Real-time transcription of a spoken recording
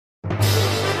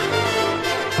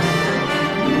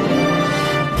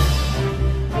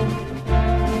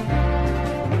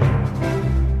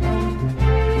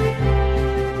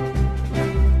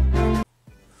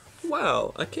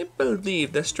I can't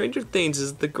believe that Stranger Things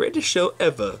is the greatest show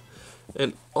ever.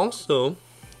 And also,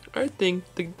 I think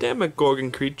the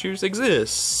Demogorgon creatures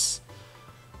exist.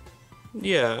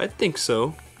 Yeah, I think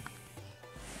so.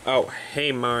 Oh,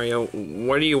 hey Mario,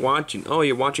 what are you watching? Oh,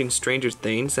 you're watching Stranger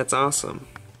Things? That's awesome.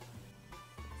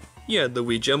 Yeah,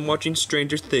 Luigi, I'm watching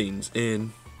Stranger Things,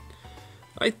 and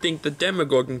I think the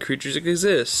Demogorgon creatures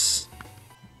exist.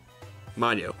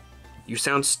 Mario, you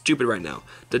sound stupid right now.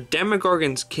 The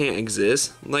Demogorgons can't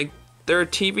exist. Like, they're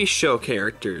TV show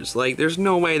characters. Like, there's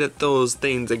no way that those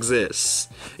things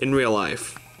exist in real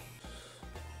life.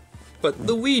 But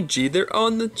Luigi, they're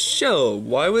on the show.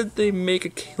 Why would they make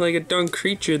a darn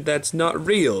creature that's not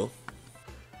real?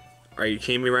 Are you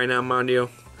kidding me right now, Mario?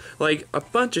 Like, a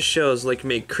bunch of shows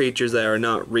make creatures that are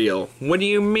not real. What do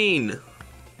you mean?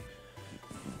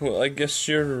 Well, I guess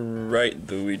you're right,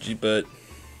 Luigi, but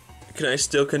can I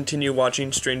still continue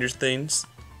watching Stranger Things?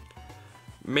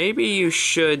 Maybe you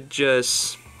should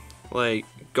just,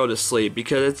 go to sleep,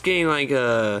 because it's getting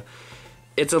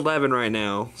it's 11 right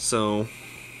now, so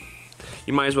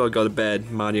you might as well go to bed,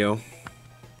 Mario.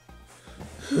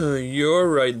 You're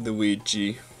right,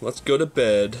 Luigi. Let's go to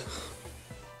bed.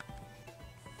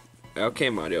 Okay,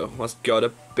 Mario, let's go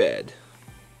to bed.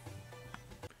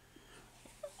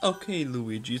 Okay,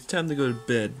 Luigi, it's time to go to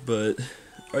bed, but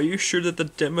are you sure that the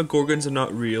Demogorgons are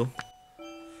not real?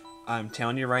 I'm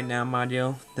telling you right now,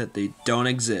 Mario, that they don't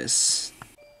exist.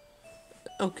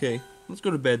 Okay, let's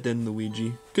go to bed then,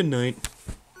 Luigi. Good night.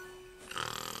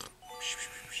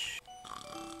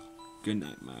 Good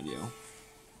night, Mario.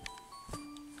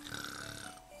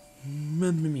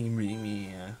 Mamma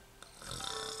mia.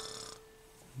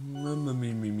 Mamma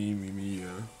mia.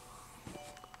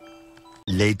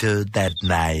 Later that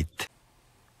night.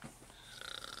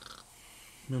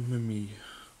 Mamma mia.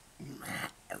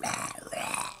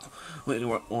 Wait,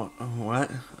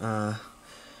 what?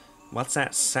 What's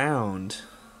that sound?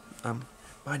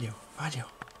 Mario.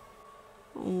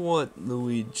 What,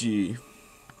 Luigi?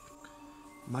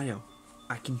 Mario,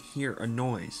 I can hear a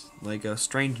noise, like a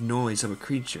strange noise of a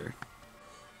creature.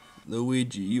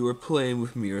 Luigi, you were playing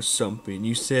with me or something.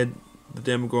 You said the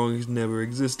Demogorgons never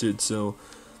existed, so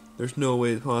there's no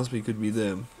way it possibly could be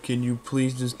them. Can you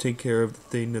please just take care of the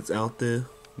thing that's out there,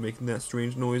 making that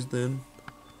strange noise then?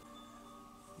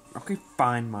 Okay,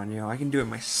 fine, Mario. I can do it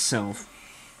myself.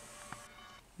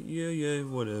 Yeah,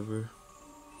 whatever.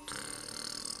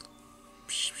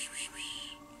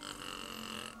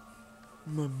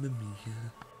 Mamma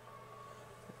mia.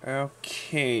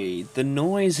 Okay, the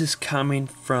noise is coming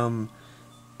from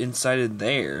inside of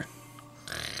there.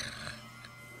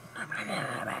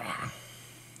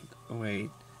 Wait.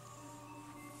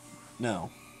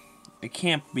 No. It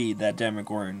can't be that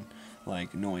Demogorgon,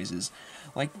 noises.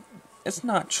 It's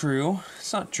not true.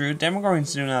 It's not true.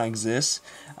 Demogorgons do not exist.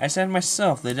 I said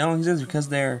myself, they don't exist because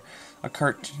they're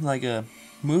a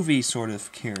movie sort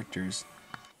of characters.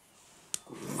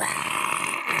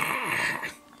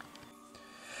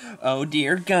 Oh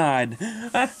dear God.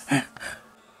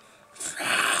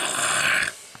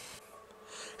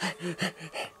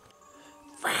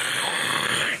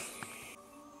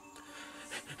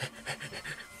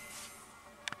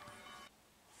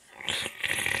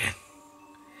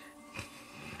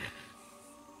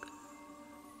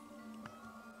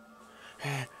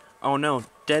 Oh no,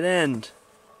 dead end.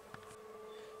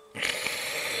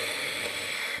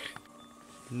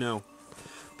 No.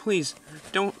 Please,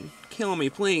 don't kill me,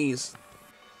 please.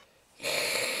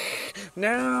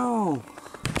 No!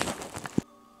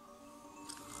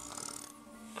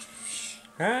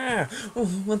 Ah! Oh,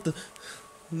 what the...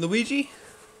 Luigi?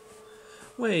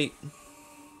 Wait.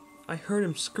 I heard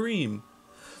him scream.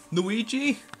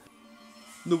 Luigi?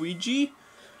 Luigi?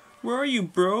 Where are you,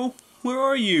 bro? Where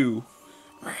are you?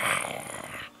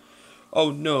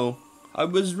 Oh no. I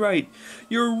was right.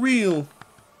 You're real.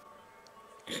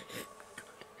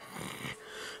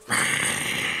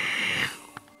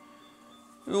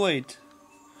 Wait,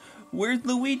 where's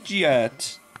Luigi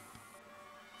at?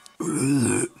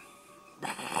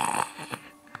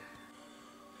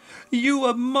 You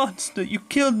a monster! You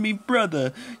killed me,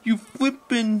 brother! You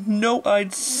flippin'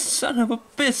 no-eyed son of a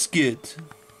biscuit!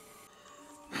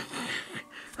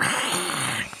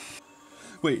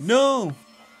 Wait, no!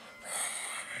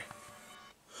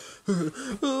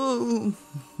 Oh,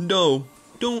 no,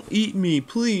 don't eat me,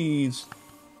 please!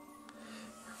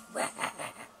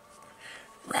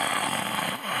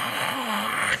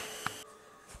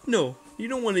 No, you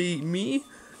don't want to eat me.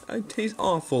 I taste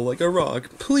awful like a rock.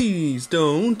 Please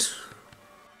don't.